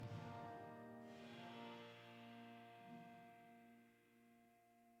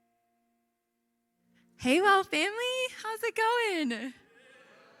Hey, Well family, how's it going?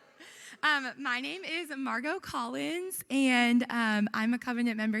 My name is Margot Collins, and I'm a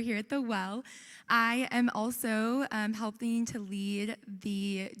covenant member here at the Well. I am also helping to lead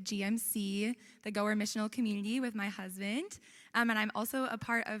the GMC, the Goer Missional Community, with my husband, and I'm also a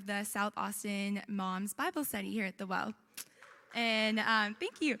part of the South Austin Moms Bible Study here at the Well. And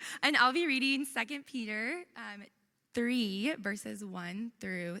thank you. And I'll be reading 2 Peter 3, verses 1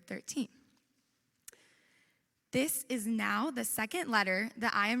 through 13. This is now the second letter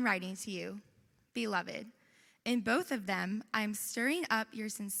that I am writing to you, beloved. In both of them, I am stirring up your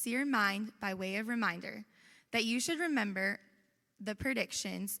sincere mind by way of reminder, that you should remember the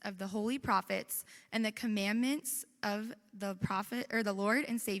predictions of the holy prophets and the commandments of the prophet or the Lord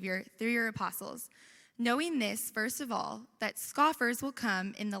and Savior through your apostles. Knowing this, first of all, that scoffers will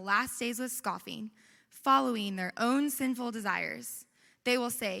come in the last days with scoffing, following their own sinful desires. They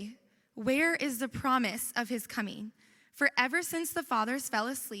will say, "Where is the promise of his coming? For ever since the fathers fell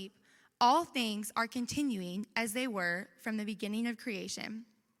asleep, all things are continuing as they were from the beginning of creation.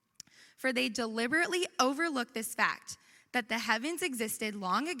 For they deliberately overlook this fact, that the heavens existed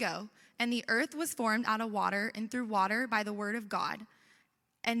long ago, and the earth was formed out of water and through water by the word of God,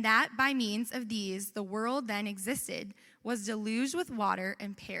 and that by means of these the world then existed, was deluged with water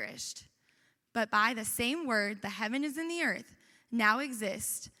and perished. But by the same word the heavens and the earth now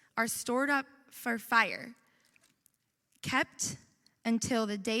exist, are stored up for fire, kept until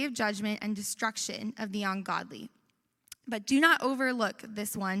the day of judgment and destruction of the ungodly. But do not overlook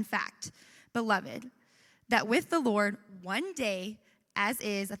this one fact, beloved, that with the Lord 1 day as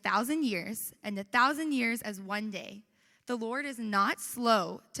is 1,000 years, and 1,000 years as 1 day. The Lord is not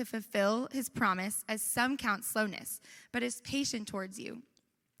slow to fulfill his promise, as some count slowness, but is patient towards you,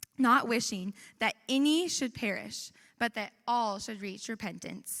 not wishing that any should perish, but that all should reach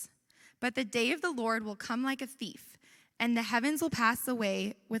repentance. But the day of the Lord will come like a thief, and the heavens will pass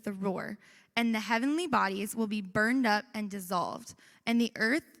away with a roar, and the heavenly bodies will be burned up and dissolved, and the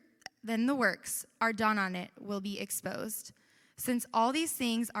earth, then the works are done on it, will be exposed. Since all these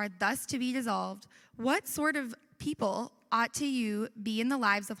things are thus to be dissolved, what sort of people ought to you be in the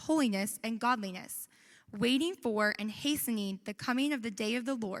lives of holiness and godliness, waiting for and hastening the coming of the day of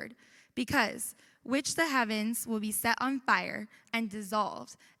the Lord, because which the heavens will be set on fire and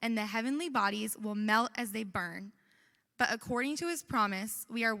dissolved, and the heavenly bodies will melt as they burn. But according to his promise,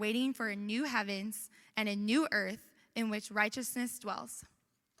 we are waiting for a new heavens and a new earth in which righteousness dwells.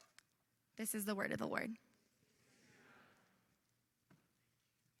 This is the word of the Lord.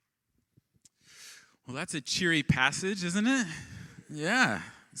 Well, that's a cheery passage, isn't it? Yeah.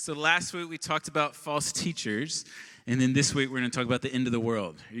 So last week we talked about false teachers, and then this week we're going to talk about the end of the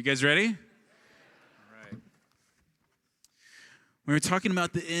world. Are you guys ready? When we're talking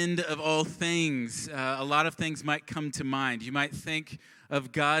about the end of all things, a lot of things might come to mind. You might think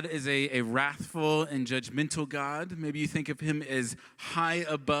of God as a wrathful and judgmental God. Maybe you think of him as high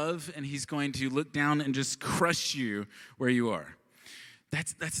above, and he's going to look down and just crush you where you are.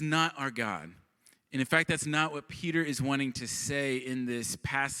 That's not our God. And in fact, that's not what Peter is wanting to say in this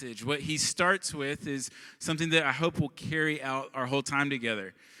passage. What he starts with is something that I hope will carry out our whole time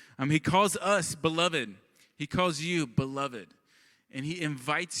together. He calls us beloved. He calls you beloved. And he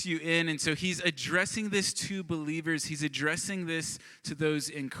invites you in. And so he's addressing this to believers. He's addressing this to those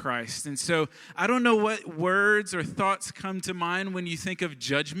in Christ. And so I don't know what words or thoughts come to mind when you think of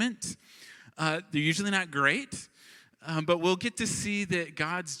judgment. They're usually not great. But we'll get to see that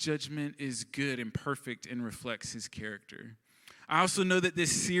God's judgment is good and perfect and reflects his character. I also know that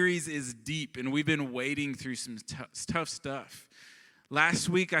this series is deep, and we've been wading through some tough stuff. Last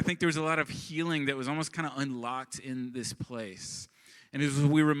week, I think there was a lot of healing that was almost kind of unlocked in this place. And as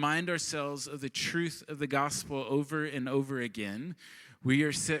we remind ourselves of the truth of the gospel over and over again, we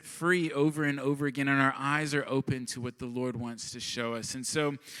are set free over and over again, and our eyes are open to what the Lord wants to show us. And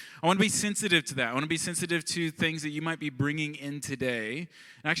so I want to be sensitive to that. I want to be sensitive to things that you might be bringing in today.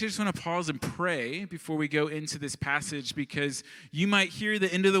 And actually, I just want to pause and pray before we go into this passage, because you might hear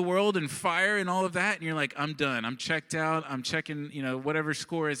the end of the world and fire and all of that, and you're like, I'm done. I'm checked out. I'm checking, whatever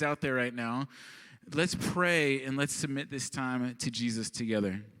score is out there right now. Let's pray and let's submit this time to Jesus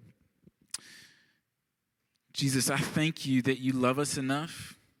together. Jesus, I thank you that you love us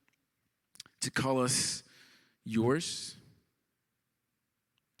enough to call us yours,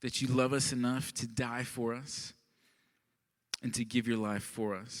 that you love us enough to die for us and to give your life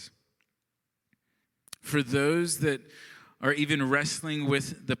for us. For those that are even wrestling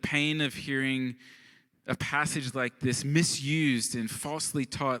with the pain of hearing a passage like this misused and falsely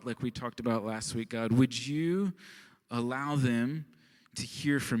taught, like we talked about last week, God, would you allow them to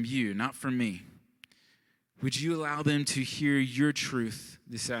hear from you, not from me? Would you allow them to hear your truth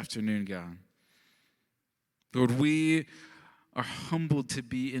this afternoon, God? Lord, we are humbled to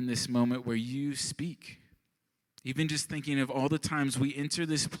be in this moment where you speak. Even just thinking of all the times we enter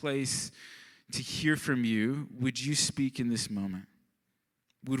this place to hear from you, would you speak in this moment?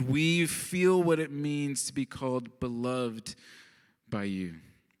 Would we feel what it means to be called beloved by you?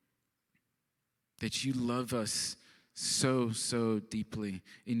 That you love us so, so deeply,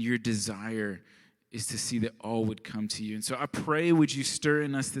 and your desire is to see that all would come to you. And so I pray, would you stir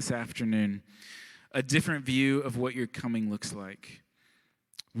in us this afternoon a different view of what your coming looks like?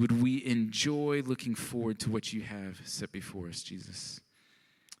 Would we enjoy looking forward to what you have set before us, Jesus?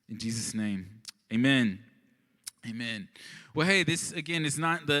 In Jesus' name, amen. Amen. Well, hey, this, again, is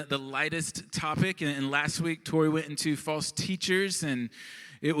not the lightest topic. And last week, Tori went into false teachers, and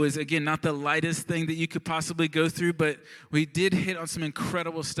it was, again, not the lightest thing that you could possibly go through, but we did hit on some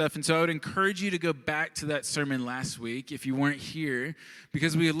incredible stuff. And so I would encourage you to go back to that sermon last week if you weren't here,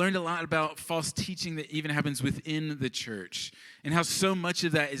 because we learned a lot about false teaching that even happens within the church and how so much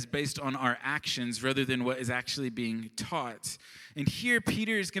of that is based on our actions rather than what is actually being taught. And here,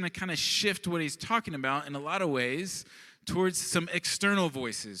 Peter is going to kind of shift what he's talking about in a lot of ways towards some external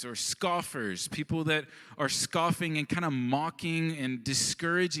voices or scoffers, people that are scoffing and kind of mocking and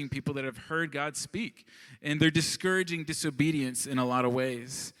discouraging people that have heard God speak. And they're discouraging disobedience in a lot of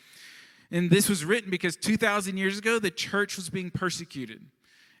ways. And this was written because 2,000 years ago, the church was being persecuted.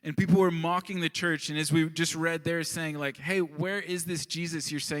 And people were mocking the church. And as we just read there, saying like, hey, where is this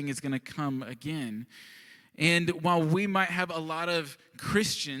Jesus you're saying is going to come again? And while we might have a lot of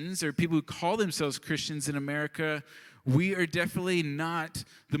Christians or people who call themselves Christians in America, we are definitely not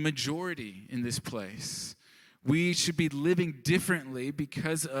the majority in this place. We should be living differently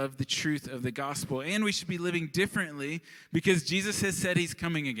because of the truth of the gospel. And we should be living differently because Jesus has said he's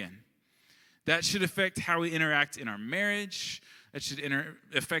coming again. That should affect how we interact in our marriage. That should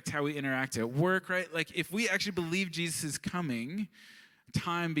affect how we interact at work, right? Like if we actually believe Jesus is coming,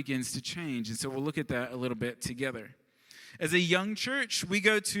 time begins to change. And so we'll look at that a little bit together. As a young church, we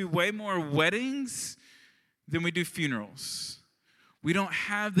go to way more weddings than we do funerals. We don't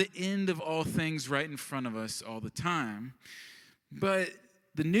have the end of all things right in front of us all the time. But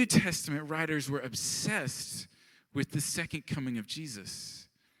the New Testament writers were obsessed with the second coming of Jesus.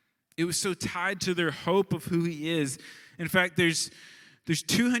 It was so tied to their hope of who he is. In fact, there's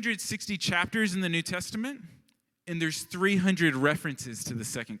 260 chapters in the New Testament, and there's 300 references to the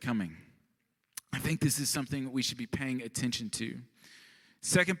second coming. I think this is something that we should be paying attention to.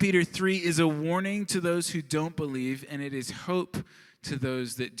 2 Peter 3 is a warning to those who don't believe, and it is hope to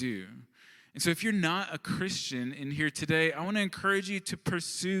those that do. And so if you're not a Christian in here today, I want to encourage you to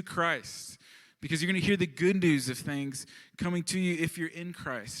pursue Christ, because you're going to hear the good news of things coming to you if you're in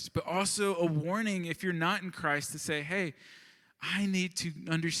Christ. But also a warning if you're not in Christ to say, hey, I need to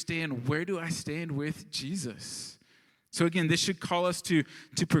understand, where do I stand with Jesus? So again, this should call us to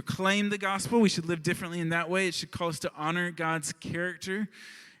proclaim the gospel. We should live differently in that way. It should call us to honor God's character.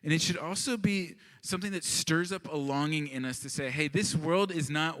 And it should also be something that stirs up a longing in us to say, hey, this world is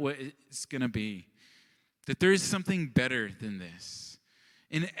not what it's going to be. That there is something better than this.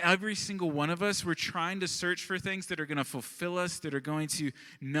 And every single one of us, we're trying to search for things that are going to fulfill us, that are going to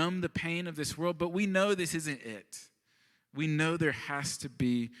numb the pain of this world. But we know this isn't it. We know there has to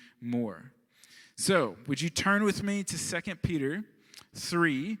be more. So, would you turn with me to 2 Peter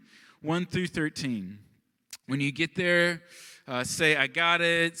 3, 1 through 13. When you get there, say, I got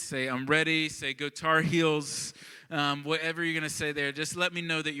it, say, I'm ready, say, go Tar Heels, whatever you're going to say there. Just let me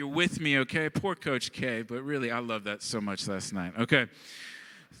know that you're with me, okay? Poor Coach K, but really, I loved that so much last night. Okay,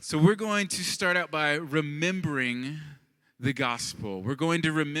 so we're going to start out by remembering the gospel. We're going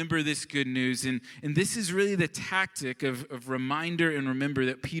to remember this good news, and this is really the tactic of reminder and remember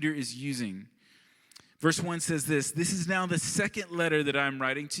that Peter is using. Verse 1 says this is now the second letter that I'm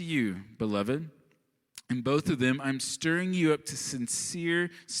writing to you, beloved. In both of them, I'm stirring you up to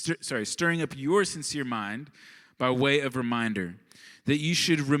stirring up your sincere mind by way of reminder, that you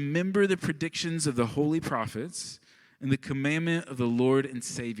should remember the predictions of the holy prophets and the commandment of the Lord and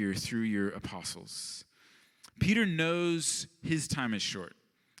Savior through your apostles. Peter knows his time is short.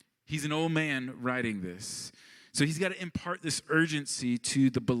 He's an old man writing this. So he's got to impart this urgency to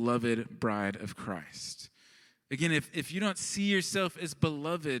the beloved bride of Christ. Again, if you don't see yourself as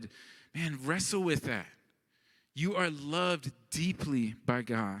beloved, man, wrestle with that. You are loved deeply by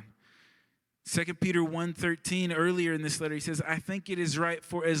God. 2 Peter 1:13, earlier in this letter, he says, I think it is right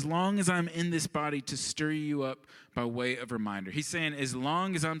for as long as I'm in this body to stir you up by way of reminder. He's saying, as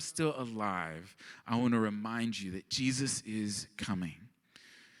long as I'm still alive, I want to remind you that Jesus is coming.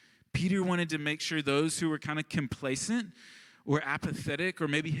 Peter wanted to make sure those who were kind of complacent or apathetic or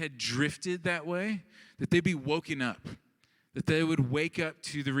maybe had drifted that way, that they'd be woken up, that they would wake up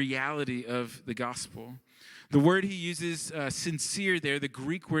to the reality of the gospel. The word he uses, sincere there, the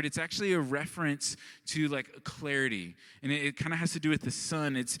Greek word, it's actually a reference to like clarity. And it kind of has to do with the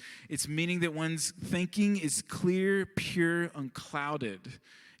sun. It's meaning that one's thinking is clear, pure, unclouded.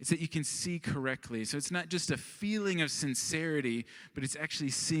 It's that you can see correctly. So it's not just a feeling of sincerity, but it's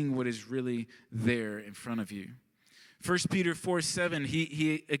actually seeing what is really there in front of you. 1 Peter 4:7,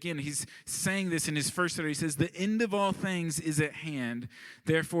 he's saying this in his first letter. He says, the end of all things is at hand.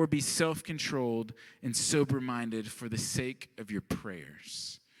 Therefore, be self-controlled and sober-minded for the sake of your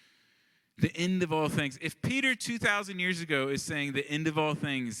prayers. The end of all things. If Peter 2,000 years ago is saying the end of all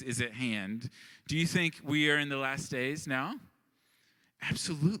things is at hand, do you think we are in the last days now?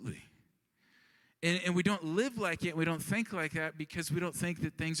 Absolutely. And we don't live like it. We don't think like that because we don't think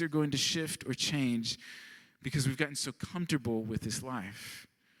that things are going to shift or change, because we've gotten so comfortable with this life.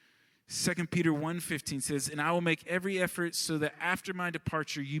 2 Peter 1:15 says, and I will make every effort so that after my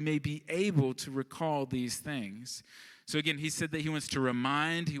departure you may be able to recall these things. So again, he said that he wants to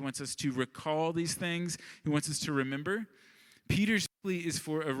remind, he wants us to recall these things, he wants us to remember. Peter's plea is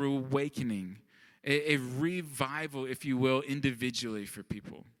for a awakening, a revival, if you will, individually for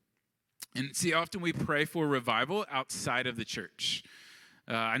people. And see, often we pray for revival outside of the church.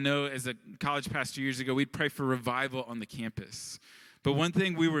 I know as a college pastor years ago, we'd pray for revival on the campus. But one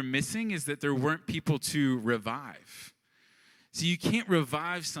thing we were missing is that there weren't people to revive. So you can't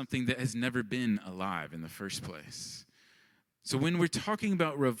revive something that has never been alive in the first place. So when we're talking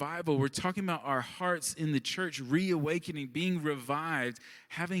about revival, we're talking about our hearts in the church reawakening, being revived,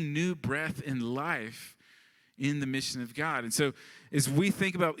 having new breath and life in the mission of God. And so as we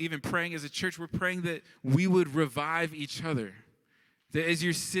think about even praying as a church, we're praying that we would revive each other. That as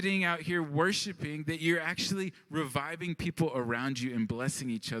you're sitting out here worshiping, that you're actually reviving people around you and blessing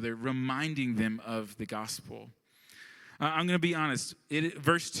each other, reminding them of the gospel. I'm going to be honest.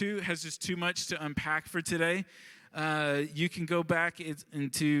 Verse 2 has just too much to unpack for today. You can go back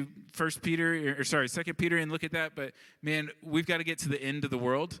into 2 Peter and look at that. But man, we've got to get to the end of the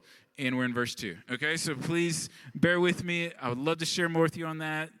world, and we're in verse 2. Okay, so please bear with me. I would love to share more with you on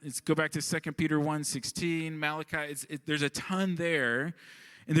that. Let's go back to 2 Peter 1:16, Malachi. There's a ton there,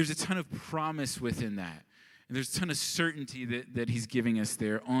 and there's a ton of promise within that. And there's a ton of certainty that he's giving us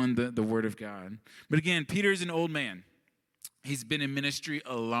there on the word of God. But again, Peter is an old man. He's been in ministry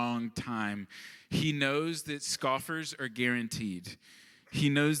a long time. He knows that scoffers are guaranteed. He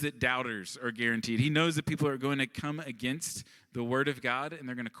knows that doubters are guaranteed. He knows that people are going to come against the word of God and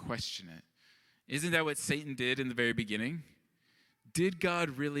they're going to question it. Isn't that what Satan did in the very beginning? Did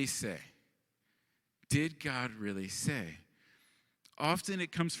God really say? Did God really say? Often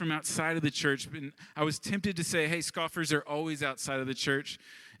it comes from outside of the church. And I was tempted to say, hey, scoffers are always outside of the church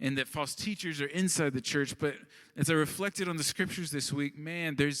and that false teachers are inside the church. But as I reflected on the scriptures this week,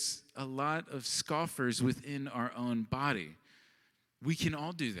 man, there's a lot of scoffers within our own body. We can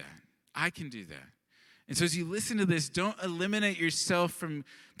all do that. I can do that. And so as you listen to this, don't eliminate yourself from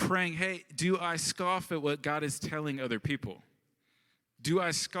praying, hey, do I scoff at what God is telling other people? Do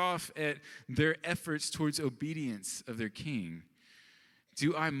I scoff at their efforts towards obedience of their king?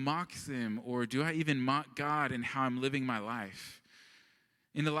 Do I mock them, or do I even mock God in how I'm living my life?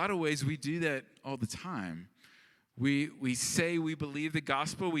 In a lot of ways, we do that all the time. We say we believe the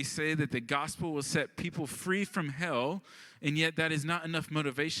gospel. We say that the gospel will set people free from hell, and yet that is not enough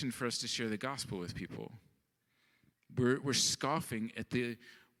motivation for us to share the gospel with people. We're scoffing at the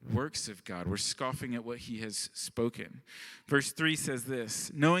works of God. We're scoffing at what he has spoken. Verse 3 says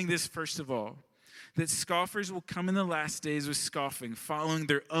this, knowing this first of all, that scoffers will come in the last days with scoffing, following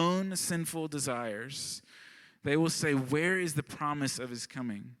their own sinful desires. They will say, where is the promise of his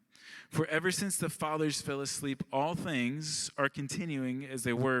coming? For ever since the fathers fell asleep, all things are continuing as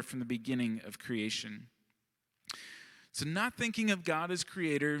they were from the beginning of creation. So not thinking of God as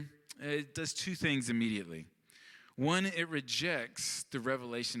creator, it does two things immediately. One, it rejects the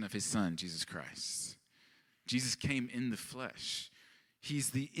revelation of his son, Jesus Christ. Jesus came in the flesh.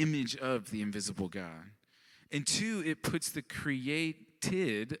 He's the image of the invisible God. And two, it puts the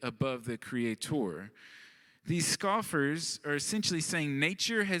created above the creator. These scoffers are essentially saying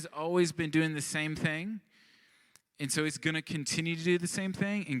nature has always been doing the same thing, and so it's going to continue to do the same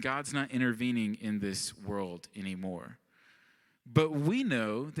thing, and God's not intervening in this world anymore. But we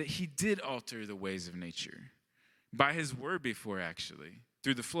know that he did alter the ways of nature by his word before, actually,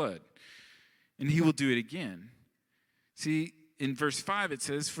 through the flood. And he will do it again. See, in verse 5 it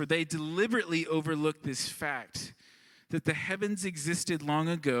says, for they deliberately overlooked this fact, that the heavens existed long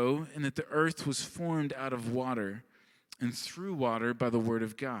ago and that the earth was formed out of water and through water by the word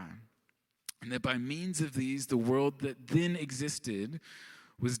of God. And that by means of these, the world that then existed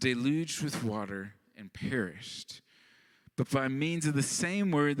was deluged with water and perished. But by means of the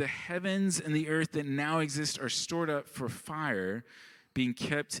same word, the heavens and the earth that now exist are stored up for fire, being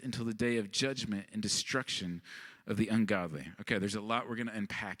kept until the day of judgment and destruction of the ungodly. Okay, there's a lot we're going to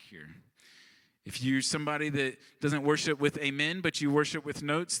unpack here. If you're somebody that doesn't worship with amen, but you worship with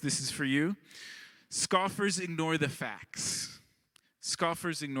notes, this is for you. Scoffers ignore the facts.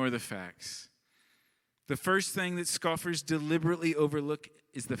 Scoffers ignore the facts. The first thing that scoffers deliberately overlook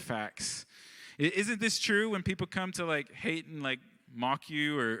is the facts. Isn't this true when people come to hate and mock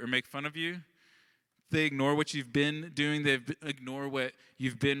you or make fun of you? They ignore what you've been doing. They ignore what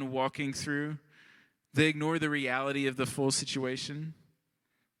you've been walking through. They ignore the reality of the full situation.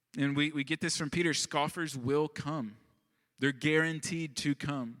 And we get this from Peter. Scoffers will come. They're guaranteed to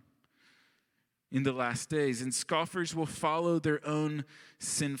come in the last days. And scoffers will follow their own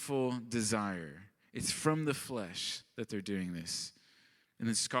sinful desire. It's from the flesh that they're doing this. And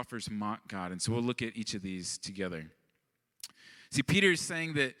then scoffers mock God. And so we'll look at each of these together. See, Peter is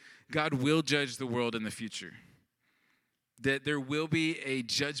saying that God will judge the world in the future. That there will be a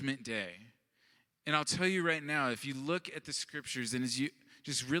judgment day. And I'll tell you right now, if you look at the scriptures and as you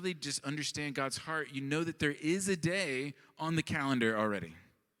just understand God's heart, you know that there is a day on the calendar already.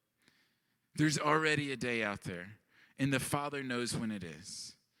 There's already a day out there. And the Father knows when it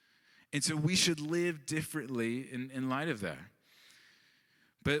is. And so we should live differently in light of that.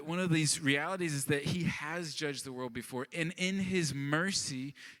 But one of these realities is that he has judged the world before. And in his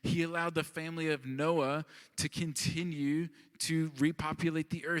mercy, he allowed the family of Noah to continue to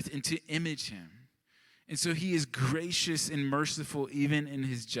repopulate the earth and to image him. And so he is gracious and merciful even in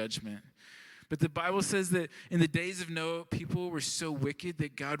his judgment. But the Bible says that in the days of Noah, people were so wicked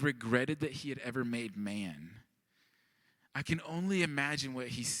that God regretted that he had ever made man. I can only imagine what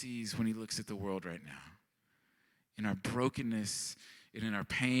he sees when he looks at the world right now. In our brokenness, and in our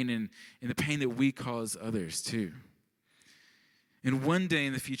pain, and in the pain that we cause others too. And one day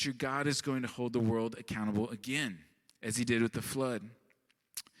in the future, God is going to hold the world accountable again, as he did with the flood.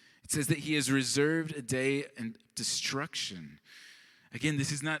 It says that he has reserved a day of destruction. Again, this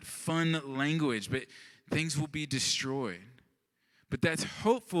is not fun language, but things will be destroyed. But that's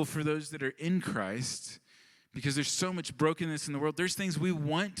hopeful for those that are in Christ, because there's so much brokenness in the world. There's things we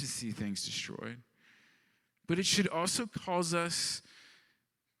want to see things destroyed. But it should also cause us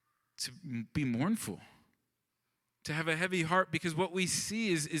to be mournful, to have a heavy heart, because what we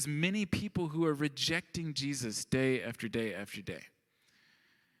see is many people who are rejecting Jesus day after day after day.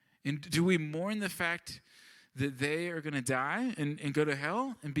 And do we mourn the fact that they are going to die and go to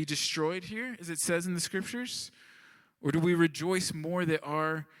hell and be destroyed here, as it says in the scriptures? Or do we rejoice more that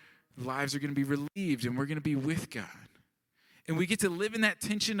our lives are going to be relieved and we're going to be with God? And we get to live in that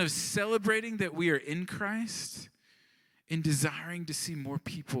tension of celebrating that we are in Christ and desiring to see more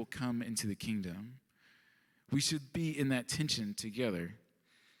people come into the kingdom. We should be in that tension together.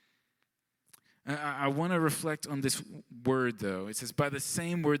 I want to reflect on this word, though. It says, by the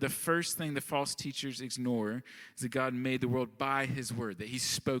same word, the first thing the false teachers ignore is that God made the world by his word, that he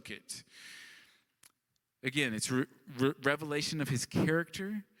spoke it. Again, it's revelation of his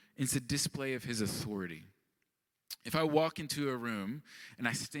character. It's a display of his authority. If I walk into a room and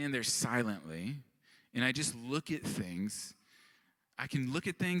I stand there silently and I just look at things, I can look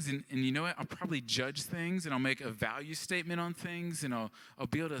at things and you know what? I'll probably judge things and I'll make a value statement on things and I'll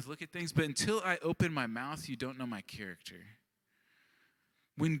be able to look at things. But until I open my mouth, you don't know my character.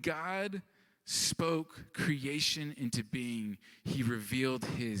 When God spoke creation into being, he revealed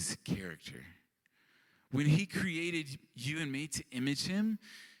his character. When he created you and me to image him,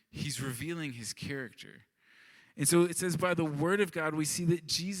 he's revealing his character. And so it says, by the word of God, we see that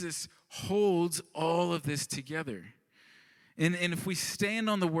Jesus holds all of this together. And if we stand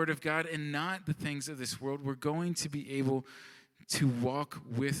on the word of God and not the things of this world, we're going to be able to walk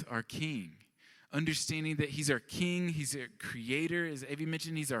with our King, understanding that he's our King, he's our creator. As Avi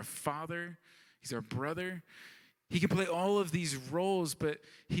mentioned, he's our father, he's our brother. He can play all of these roles, but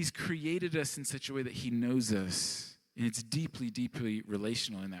he's created us in such a way that he knows us. And it's deeply, deeply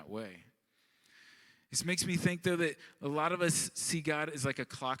relational in that way. This makes me think, though, that a lot of us see God as like a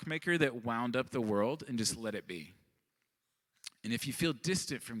clockmaker that wound up the world and just let it be. And if you feel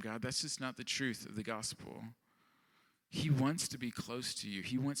distant from God, that's just not the truth of the gospel. He wants to be close to you.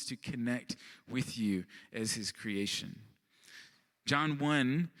 He wants to connect with you as his creation. John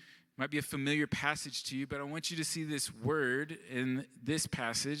 1 Might be a familiar passage to you, but I want you to see this word in this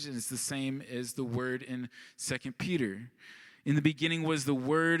passage, and it's the same as the word in 2 Peter. In the beginning was the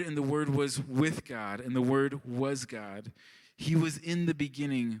Word, and the Word was with God, and the Word was God. He was in the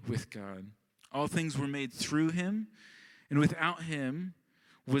beginning with God. All things were made through him, and without him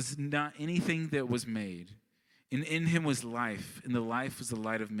was not anything that was made. And in him was life, and the life was the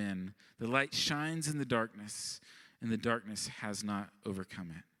light of men. The light shines in the darkness, and the darkness has not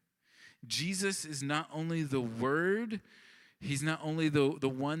overcome it. Jesus is not only the Word, he's not only the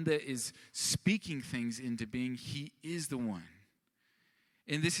one that is speaking things into being, he is the one.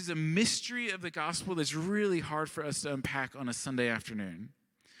 And this is a mystery of the gospel that's really hard for us to unpack on a Sunday afternoon.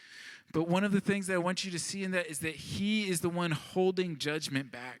 But one of the things that I want you to see in that is that he is the one holding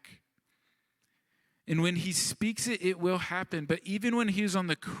judgment back. And when he speaks it, it will happen. But even when he was on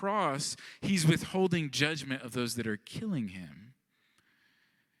the cross, he's withholding judgment of those that are killing him.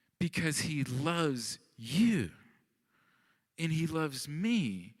 Because he loves you. And he loves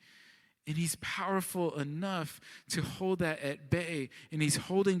me. And he's powerful enough to hold that at bay. And he's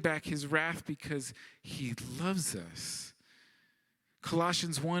holding back his wrath because he loves us.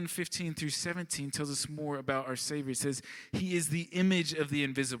 Colossians 1:15 through 17 tells us more about our Savior. It says, he is the image of the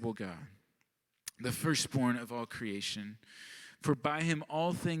invisible God, the firstborn of all creation. For by him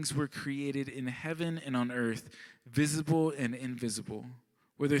all things were created in heaven and on earth, visible and invisible.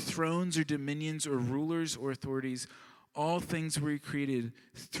 Whether thrones or dominions or rulers or authorities, all things were created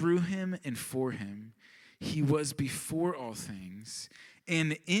through him and for him. He was before all things,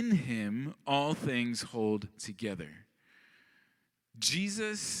 and in him all things hold together.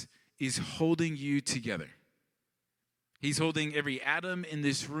 Jesus is holding you together. He's holding every atom in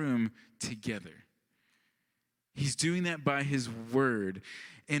this room together. He's doing that by his word.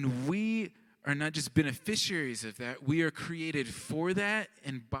 And we are not just beneficiaries of that. We are created for that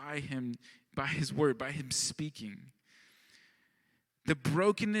and by him, by his word, by him speaking. The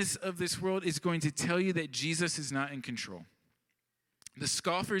brokenness of this world is going to tell you that Jesus is not in control. The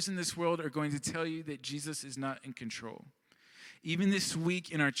scoffers in this world are going to tell you that Jesus is not in control. Even this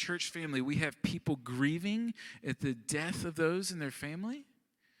week in our church family, we have people grieving at the death of those in their family.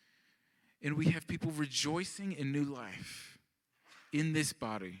 And we have people rejoicing in new life in this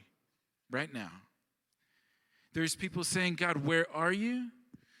body right now. There's people saying, God, where are you?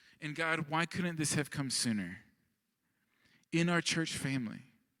 And God, why couldn't this have come sooner? In our church family.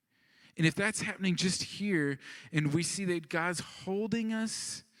 And if that's happening just here, and we see that God's holding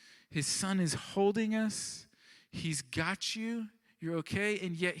us, his son is holding us, he's got you, you're okay,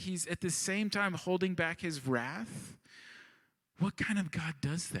 and yet he's at the same time holding back his wrath. What kind of God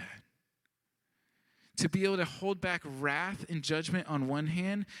does that? To be able to hold back wrath and judgment on one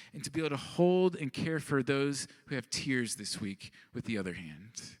hand, and to be able to hold and care for those who have tears this week with the other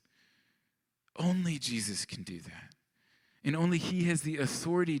hand. Only Jesus can do that. And only he has the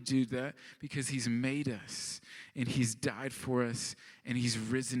authority to do that because he's made us, and he's died for us, and he's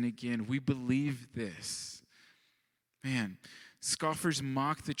risen again. We believe this. Man, scoffers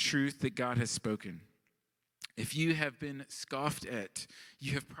mock the truth that God has spoken. If you have been scoffed at,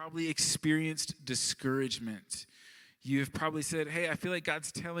 you have probably experienced discouragement. You have probably said, hey, I feel like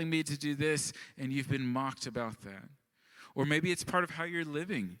God's telling me to do this, and you've been mocked about that. Or maybe it's part of how you're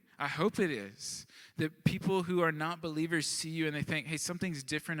living. I hope it is. That people who are not believers see you and they think, hey, something's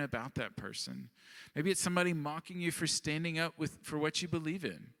different about that person. Maybe it's somebody mocking you for standing up for what you believe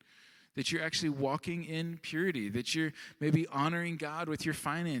in. That you're actually walking in purity. That you're maybe honoring God with your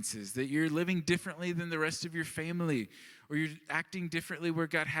finances. That you're living differently than the rest of your family. Or you're acting differently where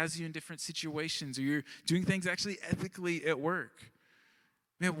God has you in different situations. Or you're doing things actually ethically at work.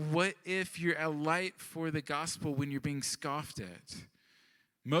 Man, what if you're a light for the gospel when you're being scoffed at?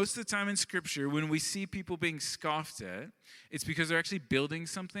 Most of the time in Scripture, when we see people being scoffed at, it's because they're actually building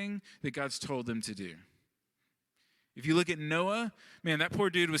something that God's told them to do. If you look at Noah, man, that poor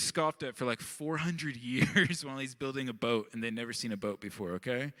dude was scoffed at for like 400 years while he's building a boat, and they'd never seen a boat before,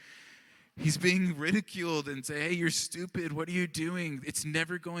 okay? He's being ridiculed and say, hey, you're stupid. What are you doing? It's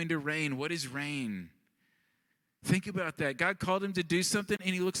never going to rain. What is rain? Think about that. God called him to do something,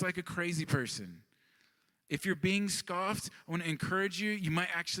 and he looks like a crazy person. If you're being scoffed, I want to encourage you, you might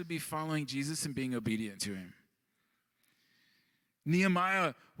actually be following Jesus and being obedient to him.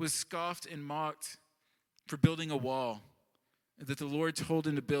 Nehemiah was scoffed and mocked for building a wall that the Lord told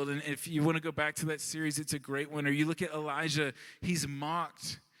him to build. And if you want to go back to that series, it's a great one. Or you look at Elijah, he's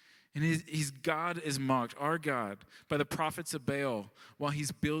mocked. And God is mocked, our God, by the prophets of Baal while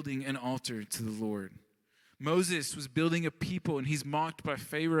he's building an altar to the Lord. Moses was building a people, and he's mocked by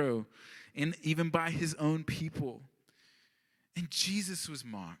Pharaoh and even by his own people. And Jesus was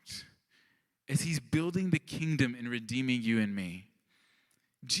mocked. as he's building the kingdom and redeeming you and me.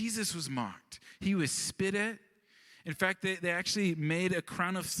 Jesus was mocked. He was spit at. In fact, they actually made a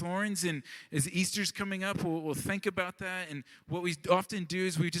crown of thorns, and as Easter's coming up, we'll think about that. And what we often do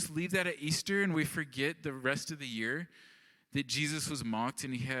is we just leave that at Easter, and we forget the rest of the year that Jesus was mocked,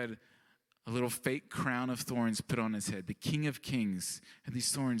 and he had a little fake crown of thorns put on his head. The King of Kings had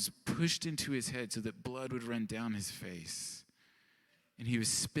these thorns pushed into his head so that blood would run down his face. And he was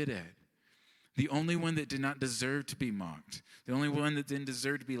spit at. The only one that did not deserve to be mocked, the only one that didn't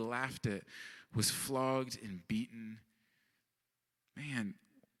deserve to be laughed at, was flogged and beaten. Man,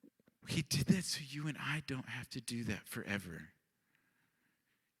 he did that so you and I don't have to do that forever.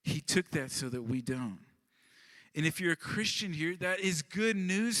 He took that so that we don't. And if you're a Christian here, that is good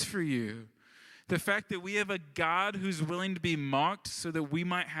news for you. The fact that we have a God who's willing to be mocked so that we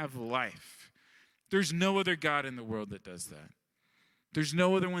might have life. There's no other God in the world that does that. There's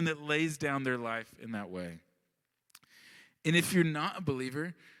no other one that lays down their life in that way. And if you're not a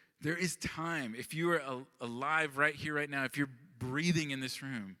believer, there is time. If you are alive right here, right now, if you're breathing in this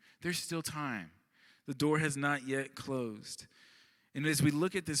room, there's still time. The door has not yet closed. And as we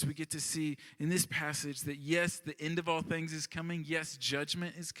look at this, we get to see in this passage that yes, the end of all things is coming. Yes,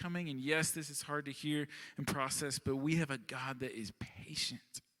 judgment is coming. And yes, this is hard to hear and process, but we have a God that is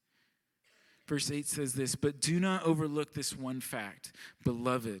patient. Verse 8 says this, "But do not overlook this one fact,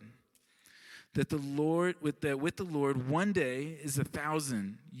 beloved, that with the Lord, one day is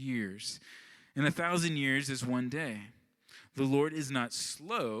 1,000 years, and 1,000 years is one day. The Lord is not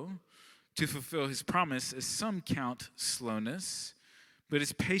slow to fulfill his promise, as some count slowness, but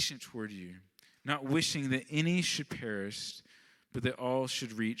is patient toward you, not wishing that any should perish, but that all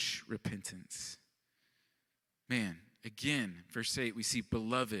should reach repentance." Man, again, verse 8, we see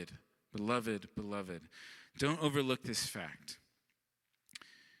beloved, beloved, beloved. Don't overlook this fact.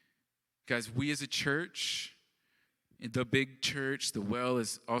 Guys, we as a church, the big church, the well,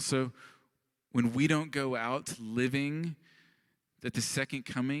 is also, when we don't go out living that the second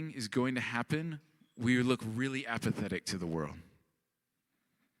coming is going to happen, we look really apathetic to the world.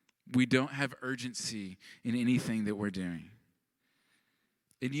 We don't have urgency in anything that we're doing.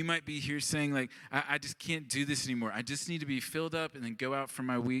 And you might be here saying, like, I just can't do this anymore. I just need to be filled up and then go out for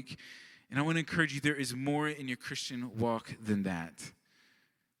my week. And I want to encourage you, there is more in your Christian walk than that.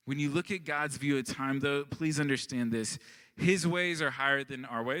 When you look at God's view of time, though, please understand this. His ways are higher than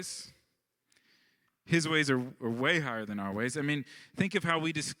our ways. His ways are way higher than our ways. I mean, think of how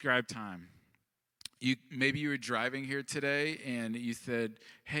we describe time. Maybe you were driving here today and you said,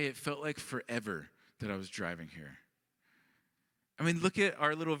 hey, it felt like forever that I was driving here. I mean, look at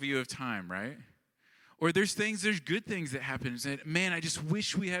our little view of time, right? Or there's good things that happen. And man, I just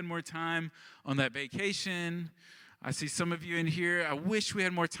wish we had more time on that vacation. I see some of you in here. I wish we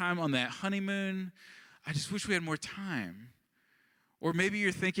had more time on that honeymoon. I just wish we had more time. Or maybe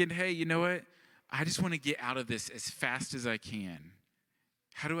you're thinking, hey, you know what? I just want to get out of this as fast as I can.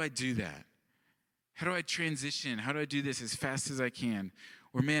 How do I do that? How do I transition? How do I do this as fast as I can?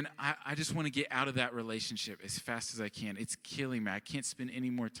 Or man, I just want to get out of that relationship as fast as I can. It's killing me. I can't spend any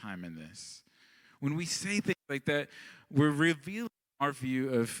more time in this. When we say things like that, we're revealing our view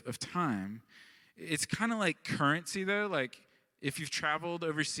of time. It's kind of like currency, though. Like if you've traveled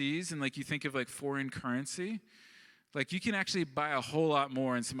overseas and like you think of like foreign currency, like you can actually buy a whole lot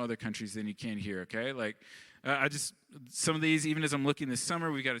more in some other countries than you can here, okay? Like some of these, even as I'm looking this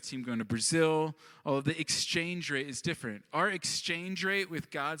summer, we got a team going to Brazil. All of the exchange rate is different. Our exchange rate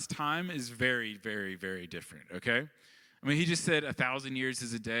with God's time is very, very, very different, okay? I mean, he just said 1,000 years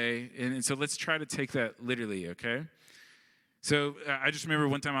is a day, and so let's try to take that literally, okay? So I just remember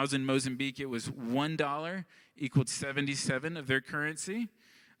one time I was in Mozambique. It was $1 equaled 77 of their currency.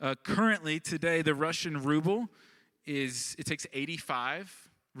 Currently, today, the Russian ruble it takes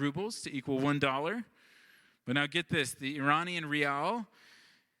 85 rubles to equal $1. But now get this, the Iranian rial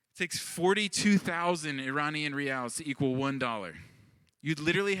takes 42,000 Iranian rials to equal $1. You'd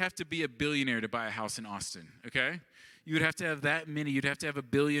literally have to be a billionaire to buy a house in Austin, okay? You would have to have that many. You'd have to have 1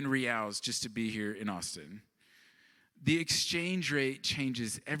 billion rials just to be here in Austin. The exchange rate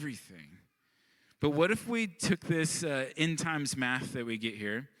changes everything. But what if we took this end times math that we get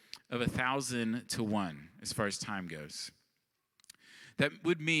here of 1,000 to 1 as far as time goes? That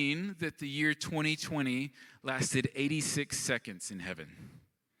would mean that the year 2020 lasted 86 seconds in heaven.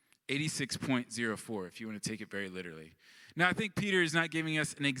 86.04, if you want to take it very literally. Now, I think Peter is not giving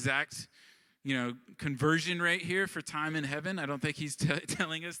us an exact, conversion rate here for time in heaven. I don't think he's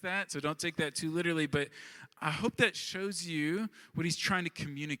telling us that, so don't take that too literally. But I hope that shows you what he's trying to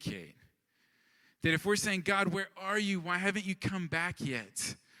communicate. That if we're saying, God, where are you? Why haven't you come back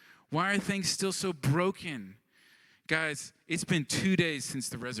yet? Why are things still so broken? Guys, it's been 2 days since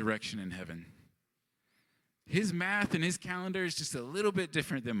the resurrection in heaven. His math and his calendar is just a little bit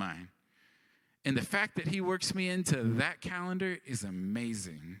different than mine. And the fact that he works me into that calendar is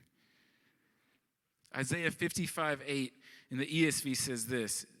amazing. Isaiah 55:8 in the ESV says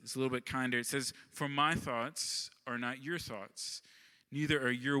this. It's a little bit kinder. It says, "For my thoughts are not your thoughts, neither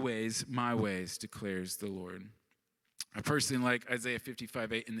are your ways my ways, declares the Lord." I personally like Isaiah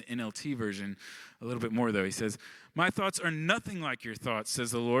 55:8 in the NLT version a little bit more, though. He says, "My thoughts are nothing like your thoughts,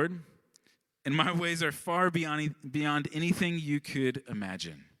 says the Lord, and my ways are far beyond anything you could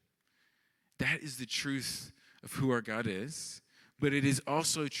imagine." That is the truth of who our God is, but it is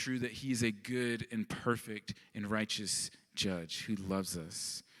also true that he is a good and perfect and righteous judge who loves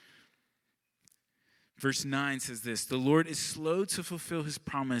us. Verse 9 says this, "The Lord is slow to fulfill his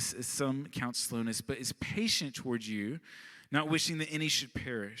promise, as some count slowness, but is patient toward you, not wishing that any should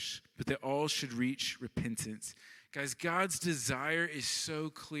perish, but that all should reach repentance." Guys, God's desire is so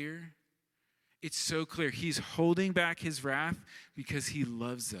clear. It's so clear. He's holding back his wrath because he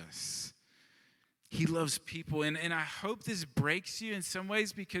loves us. He loves people. And I hope this breaks you in some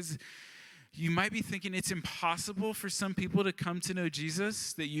ways, because you might be thinking it's impossible for some people to come to know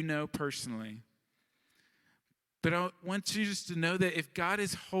Jesus that you know personally. But I want you just to know that if God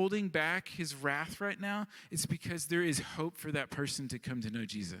is holding back his wrath right now, it's because there is hope for that person to come to know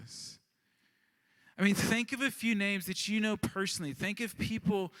Jesus. I mean, think of a few names that you know personally. Think of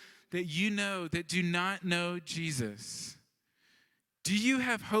people that you know that do not know Jesus. Do you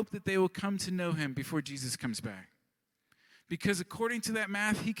have hope that they will come to know him before Jesus comes back? Because according to that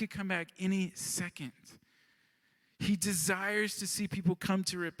math, he could come back any second. He desires to see people come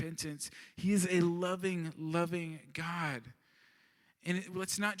to repentance. He is a loving, loving God. And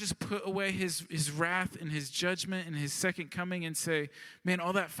let's not just put away his wrath and his judgment and his second coming and say, man,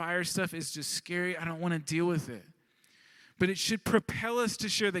 all that fire stuff is just scary. I don't want to deal with it. But it should propel us to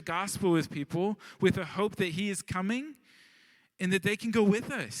share the gospel with people with a hope that he is coming and that they can go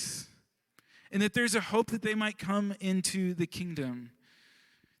with us. And that there's a hope that they might come into the kingdom.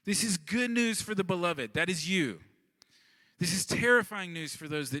 This is good news for the beloved. That is you. This is terrifying news for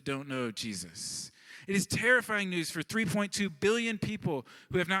those that don't know Jesus. It is terrifying news for 3.2 billion people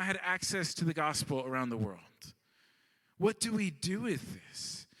who have not had access to the gospel around the world. What do we do with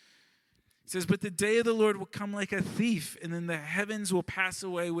this? It says, "But the day of the Lord will come like a thief, and then the heavens will pass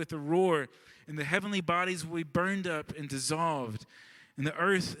away with a roar, and the heavenly bodies will be burned up and dissolved, and the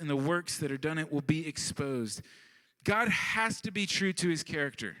earth and the works that are done it will be exposed." God has to be true to his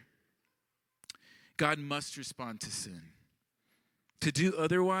character. God must respond to sin. To do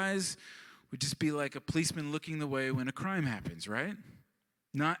otherwise would just be like a policeman looking the way when a crime happens, right?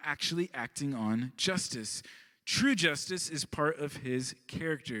 Not actually acting on justice. True justice is part of his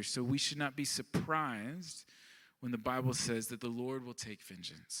character, so we should not be surprised when the Bible says that the Lord will take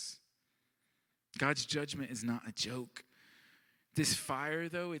vengeance. God's judgment is not a joke. This fire,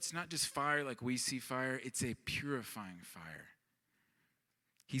 though, it's not just fire like we see fire, it's a purifying fire.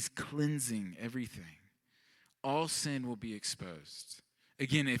 He's cleansing everything. All sin will be exposed.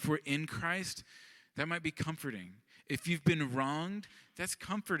 Again, if we're in Christ, that might be comforting. If you've been wronged, that's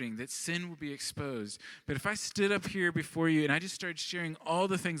comforting that sin will be exposed. But if I stood up here before you and I just started sharing all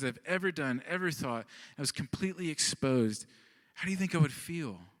the things I've ever done, ever thought, I was completely exposed, how do you think I would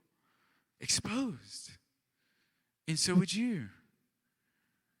feel? Exposed. And so would you.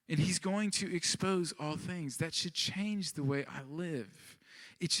 And he's going to expose all things. That should change the way I live.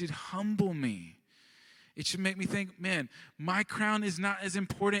 It should humble me. It should make me think, man, my crown is not as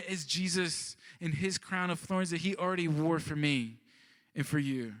important as Jesus and his crown of thorns that he already wore for me and for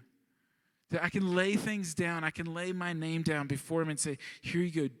you. That I can lay things down. I can lay my name down before him and say, here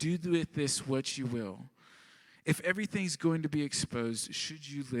you go, do with this what you will. If everything's going to be exposed, should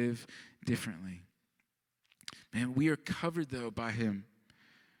you live differently? Man, we are covered, though, by him.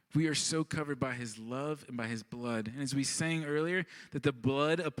 We are so covered by his love and by his blood. And as we sang earlier, that the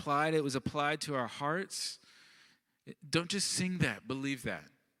blood applied, it was applied to our hearts. Don't just sing that, believe that.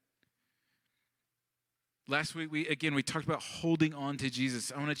 Last week, we talked about holding on to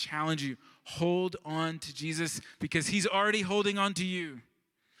Jesus. I want to challenge you, hold on to Jesus because he's already holding on to you.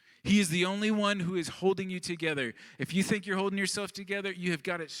 He is the only one who is holding you together. If you think you're holding yourself together, you have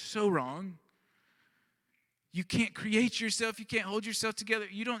got it so wrong. You can't create yourself. You can't hold yourself together.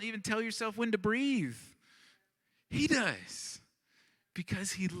 You don't even tell yourself when to breathe. He does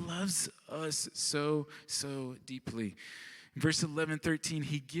because he loves us so, so deeply. In verse 11, 13,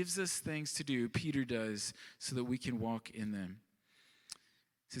 he gives us things to do, Peter does, so that we can walk in them.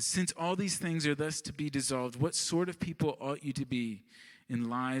 It says, since all these things are thus to be dissolved, what sort of people ought you to be? in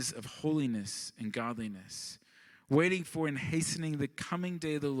lives of holiness and godliness, waiting for and hastening the coming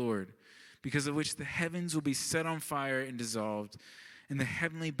day of the Lord, because of which the heavens will be set on fire and dissolved, and the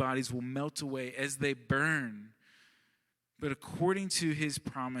heavenly bodies will melt away as they burn. But according to his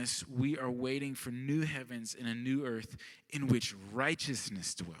promise, we are waiting for new heavens and a new earth in which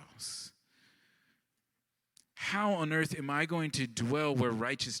righteousness dwells. How on earth am I going to dwell where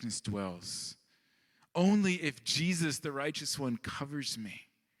righteousness dwells? Only if Jesus, the righteous one, covers me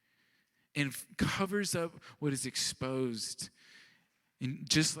and covers up what is exposed, and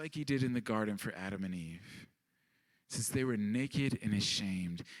just like he did in the garden for Adam and Eve. Since they were naked and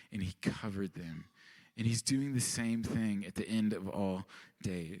ashamed, and he covered them. And he's doing the same thing at the end of all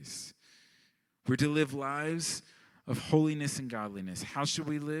days. We're to live lives of holiness and godliness. How should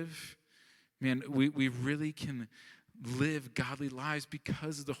we live? Man, we really can live godly lives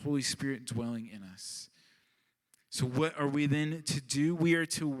because of the Holy Spirit dwelling in us. So what are we then to do? We are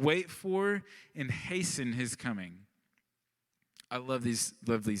to wait for and hasten his coming. I love these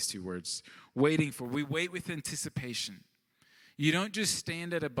two words. Waiting for. We wait with anticipation. You don't just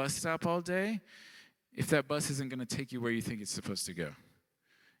stand at a bus stop all day if that bus isn't going to take you where you think it's supposed to go.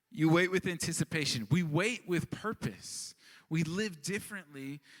 You wait with anticipation. We wait with purpose. We live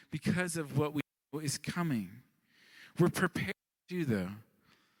differently because of what is coming. We're prepared to do, though.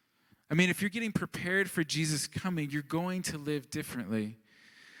 I mean, if you're getting prepared for Jesus coming, you're going to live differently.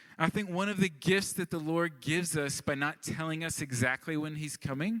 I think one of the gifts that the Lord gives us by not telling us exactly when he's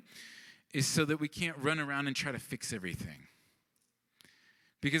coming is so that we can't run around and try to fix everything.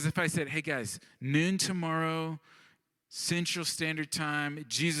 Because if I said, hey guys, noon tomorrow, Central Standard Time,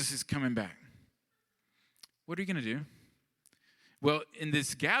 Jesus is coming back. What are you going to do? Well, in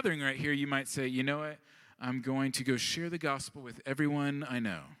this gathering right here, you might say, you know what? I'm going to go share the gospel with everyone I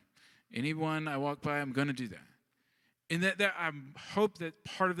know. Anyone I walk by, I'm going to do that. And that I hope that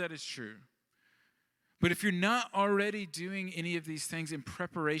part of that is true. But if you're not already doing any of these things in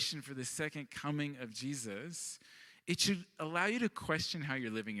preparation for the second coming of Jesus, it should allow you to question how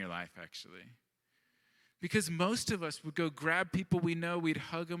you're living your life, actually. Because most of us would go grab people we know, we'd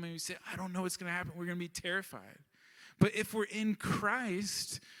hug them, and we'd say, I don't know what's going to happen. We're going to be terrified. But if we're in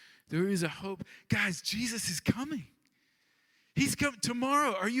Christ, there is a hope. Guys, Jesus is coming. He's coming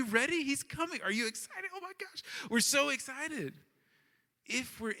tomorrow. Are you ready? He's coming. Are you excited? Oh my gosh. We're so excited.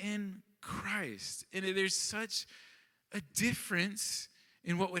 If we're in Christ. And there's such a difference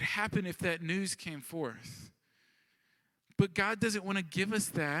in what would happen if that news came forth. But God doesn't want to give us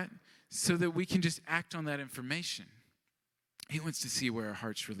that so that we can just act on that information. He wants to see where our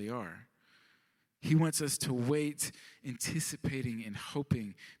hearts really are. He wants us to wait, anticipating and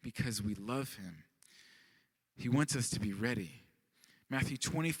hoping because we love him. He wants us to be ready. Matthew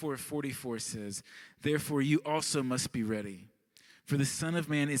 24:44 says, therefore you also must be ready, for the Son of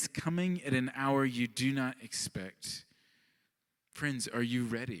Man is coming at an hour you do not expect. Friends, are you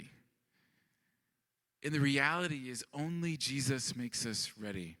ready? And the reality is only Jesus makes us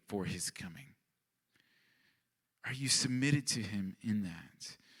ready for his coming. Are you submitted to him in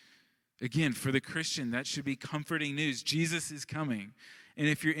that? Again, for the Christian, that should be comforting news. Jesus is coming. And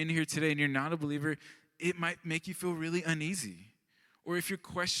if you're in here today and you're not a believer, it might make you feel really uneasy. Or if you're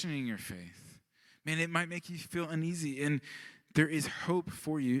questioning your faith, man, it might make you feel uneasy. And there is hope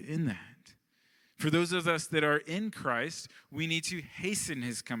for you in that. For those of us that are in Christ, we need to hasten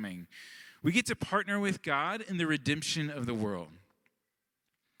his coming. We get to partner with God in the redemption of the world.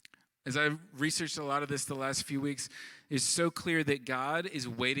 As I've researched a lot of this the last few weeks, it's so clear that God is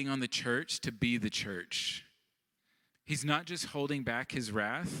waiting on the church to be the church. He's not just holding back his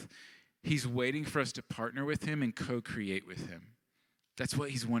wrath. He's waiting for us to partner with him and co-create with him. That's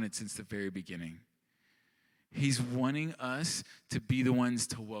what he's wanted since the very beginning. He's wanting us to be the ones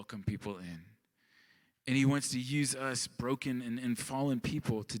to welcome people in. And he wants to use us, broken and fallen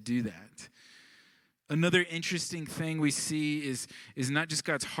people, to do that. Another interesting thing we see is not just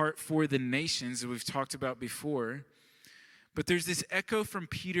God's heart for the nations that we've talked about before, but there's this echo from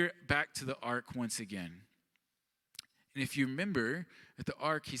Peter back to the ark once again. And if you remember, at the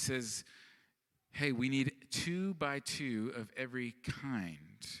ark, he says, hey, we need 2 by 2 of every kind.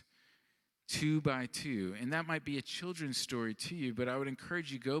 2 by 2. And that might be a children's story to you, but I would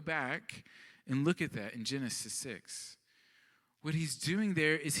encourage you, go back and look at that in Genesis 6. What he's doing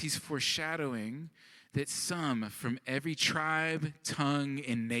there is he's foreshadowing that some from every tribe, tongue,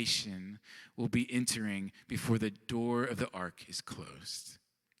 and nation will be entering before the door of the ark is closed.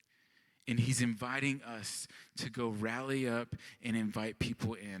 And he's inviting us to go rally up and invite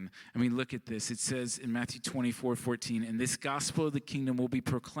people in. I mean, look at this. It says in Matthew 24:14, and this gospel of the kingdom will be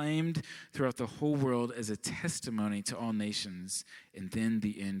proclaimed throughout the whole world as a testimony to all nations, and then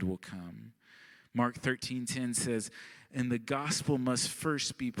the end will come. Mark 13:10 says, and the gospel must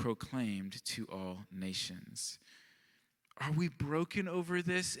first be proclaimed to all nations. Are we broken over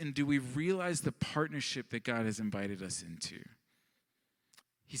this? And do we realize the partnership that God has invited us into?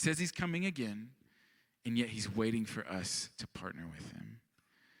 He says he's coming again, and yet he's waiting for us to partner with him.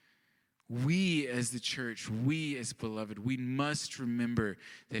 We as the church, we as beloved, we must remember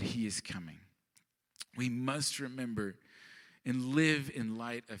that he is coming. We must remember and live in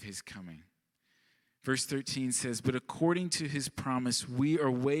light of his coming. Verse 13 says, but according to his promise, we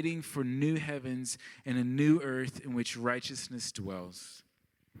are waiting for new heavens and a new earth in which righteousness dwells.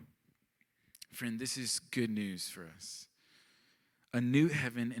 Friend, this is good news for us. A new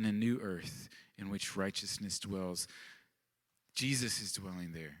heaven and a new earth in which righteousness dwells. Jesus is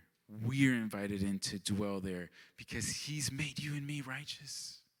dwelling there. We're invited in to dwell there because he's made you and me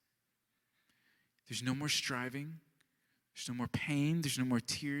righteous. There's no more striving. There's no more pain. There's no more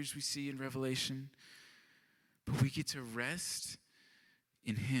tears we see in Revelation. But we get to rest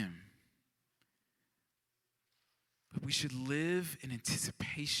in him. But we should live in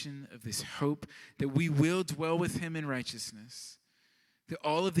anticipation of this hope that we will dwell with him in righteousness. That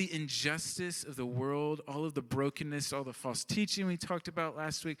all of the injustice of the world, all of the brokenness, all the false teaching we talked about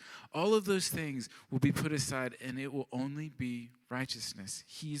last week, all of those things will be put aside, and it will only be righteousness.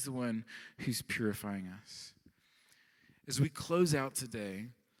 He's the one who's purifying us. As we close out today,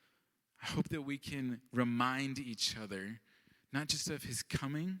 I hope that we can remind each other, not just of his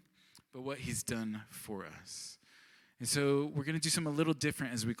coming, but what he's done for us. And so we're going to do something a little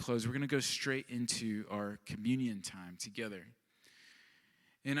different as we close. We're going to go straight into our communion time together.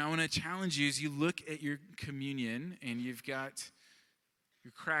 And I want to challenge you as you look at your communion and you've got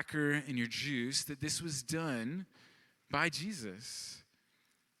your cracker and your juice, that this was done by Jesus.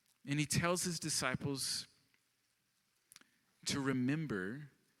 And he tells his disciples to remember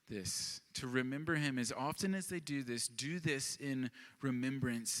this, to remember him as often as they do this in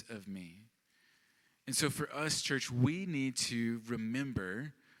remembrance of me. And so for us, church, we need to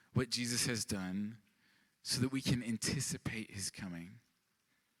remember what Jesus has done so that we can anticipate his coming.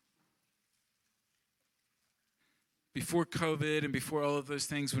 Before COVID and before all of those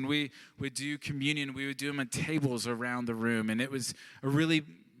things, when we would do communion, we would do them at tables around the room. And it was a really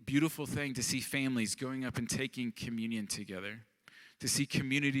beautiful thing to see families going up and taking communion together, to see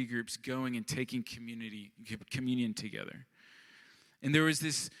community groups going and taking communion together. And there was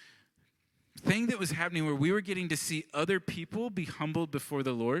this thing that was happening where we were getting to see other people be humbled before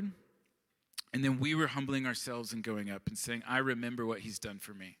the Lord. And then we were humbling ourselves and going up and saying, I remember what he's done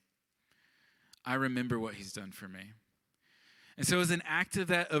for me. I remember what he's done for me. And so as an act of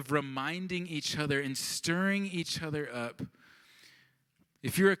that, of reminding each other and stirring each other up,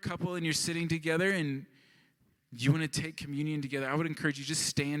 if you're a couple and you're sitting together and you want to take communion together, I would encourage you just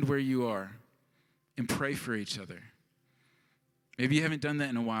stand where you are and pray for each other. Maybe you haven't done that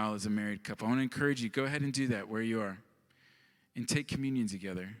in a while as a married couple. I want to encourage you, go ahead and do that where you are and take communion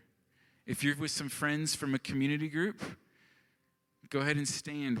together. If you're with some friends from a community group, go ahead and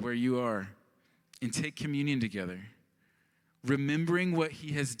stand where you are and take communion together, remembering what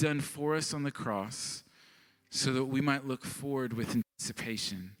he has done for us on the cross so that we might look forward with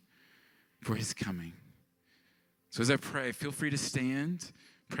anticipation for his coming. So as I pray, feel free to stand,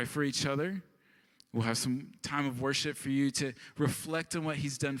 pray for each other. We'll have some time of worship for you to reflect on what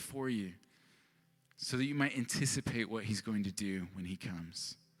he's done for you so that you might anticipate what he's going to do when he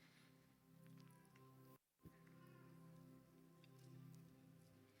comes.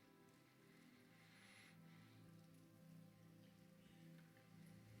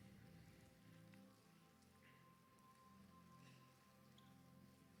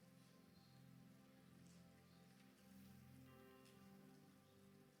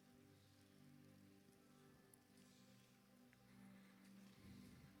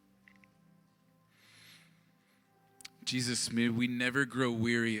 Jesus, may we never grow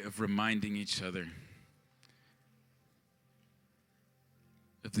weary of reminding each other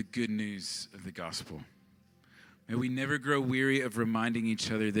of the good news of the gospel. May we never grow weary of reminding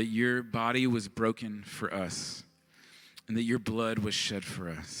each other that your body was broken for us and that your blood was shed for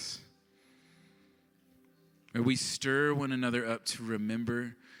us. May we stir one another up to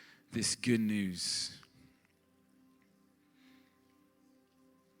remember this good news.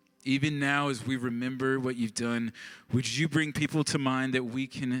 Even now, as we remember what you've done, would you bring people to mind that we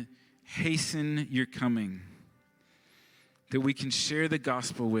can hasten your coming, that we can share the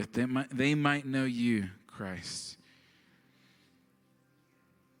gospel with, that they might know you, Christ.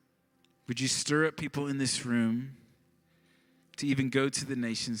 Would you stir up people in this room to even go to the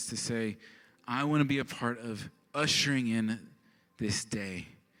nations to say, I want to be a part of ushering in this day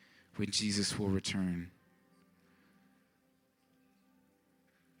when Jesus will return?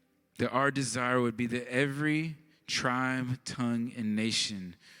 That our desire would be that every tribe, tongue, and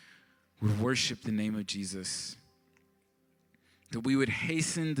nation would worship the name of Jesus. That we would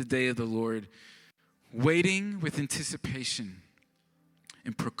hasten the day of the Lord, waiting with anticipation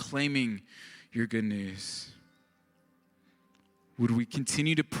and proclaiming your good news. Would we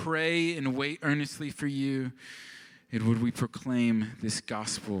continue to pray and wait earnestly for you? And would we proclaim this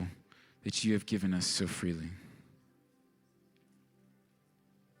gospel that you have given us so freely?